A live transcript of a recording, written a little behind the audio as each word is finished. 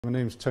My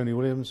name is Tony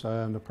Williams.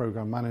 I am the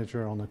Programme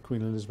Manager on the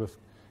Queen Elizabeth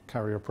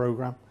carrier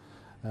programme.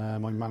 I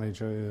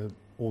manage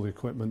all the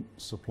equipment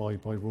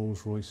supplied by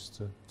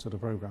Rolls-Royce to the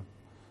programme,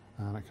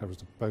 and it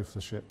covers both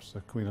the ships, the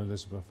Queen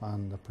Elizabeth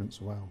and the Prince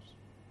of Wales.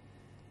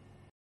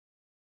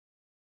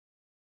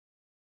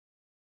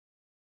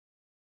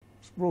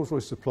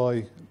 Rolls-Royce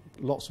supply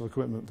lots of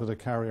equipment for the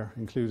carrier,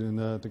 including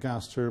the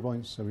gas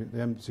turbines, so the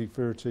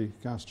MT30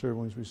 gas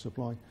turbines we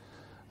supply,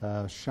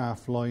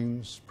 shaft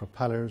lines,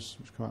 propellers,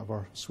 which come out of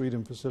our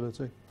Sweden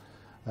facility.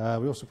 We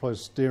also supply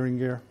steering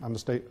gear and the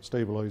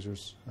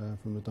stabilisers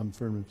from the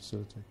Dunfermline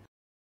facility.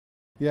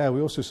 Yeah,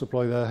 we also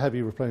supply the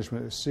heavy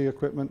replenishment at sea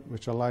equipment,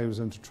 which allows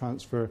them to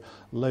transfer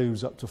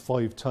loads up to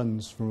 5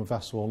 tonnes from a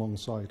vessel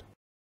alongside.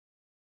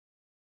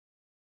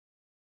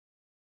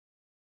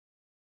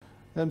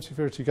 The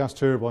MT30 gas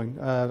turbine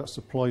that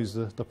supplies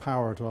the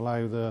power to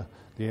allow the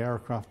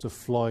aircraft to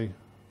fly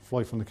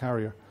from the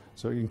carrier.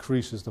 So it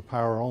increases the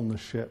power on the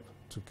ship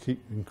to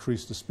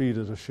increase the speed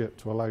of the ship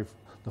to allow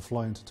the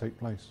flying to take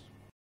place.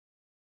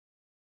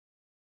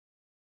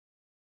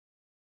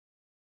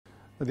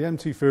 The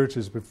MT30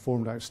 has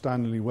performed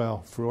outstandingly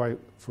well throughout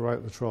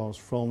the trials,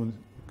 from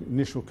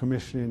initial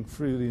commissioning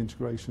through the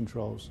integration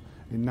trials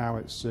and now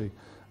at sea.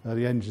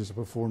 The engines have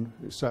performed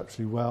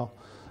exceptionally well.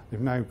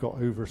 They've now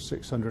got over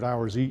 600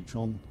 hours each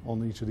on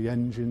each of the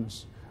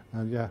engines,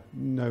 and yeah,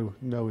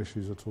 no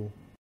issues at all.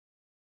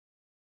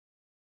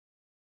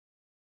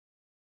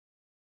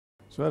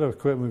 So other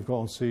equipment we've got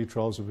on sea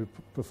trials have been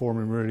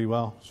performing really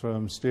well,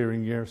 from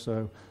steering gear.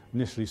 So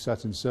initially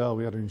setting sail,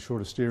 we had to ensure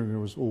the steering gear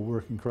was all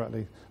working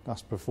correctly.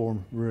 That's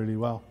performed really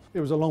well.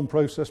 It was a long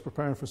process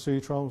preparing for sea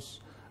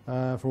trials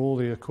for all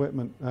the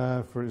equipment.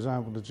 For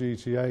example, the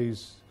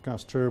GTAs,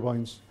 gas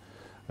turbines,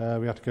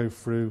 we had to go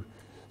through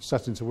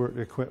setting to work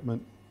the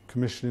equipment,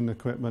 commissioning the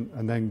equipment,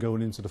 and then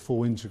going into the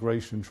full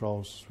integration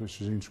trials,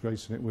 which is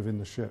integrating it within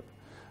the ship.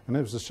 And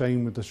it was the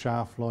same with the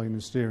shaft line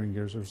and steering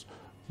gears. There was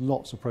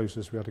lots of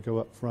process we had to go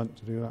up front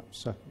to do that,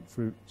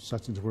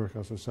 setting to work,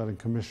 as I said, and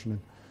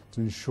commissioning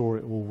to ensure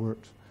it all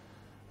worked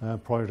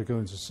prior to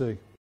going to sea.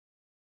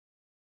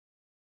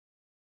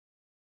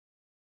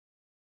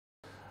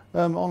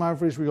 On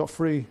average, we got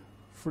three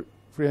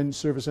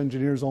service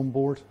engineers on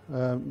board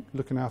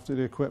looking after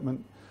the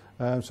equipment.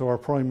 So our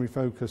primary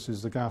focus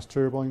is the gas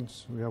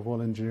turbines. We have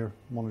one engineer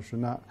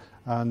monitoring that,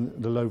 and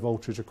the low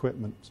voltage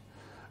equipment.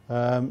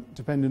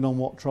 Depending on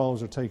what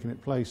trials are taking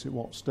place at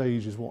what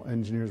stages, what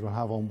engineers will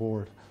have on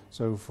board.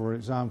 So for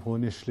example,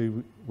 initially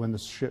when the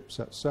ship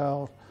set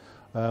sail,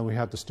 we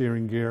had the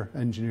steering gear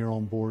engineer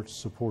on board,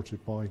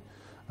 supported by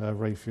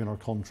Raytheon, our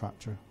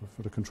contractor,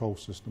 for the control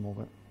system of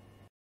it.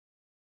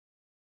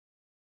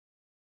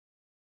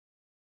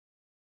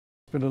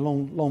 It's been a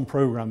long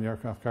programme, the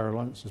Aircraft Carrier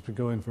Alliance. It's been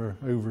going for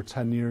over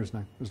 10 years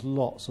now. There's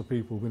lots of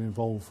people who've been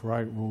involved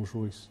throughout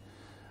Rolls-Royce,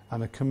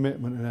 and the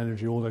commitment and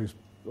energy all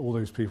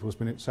those people has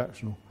been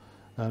exceptional.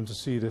 To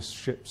see this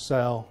ship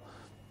sail,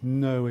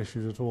 no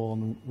issues at all on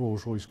the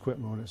Rolls-Royce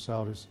equipment when it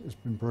sailed, it's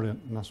been brilliant,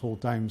 and that's all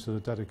down to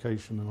the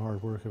dedication and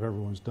hard work of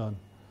everyone's done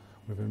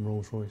within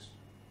Rolls-Royce.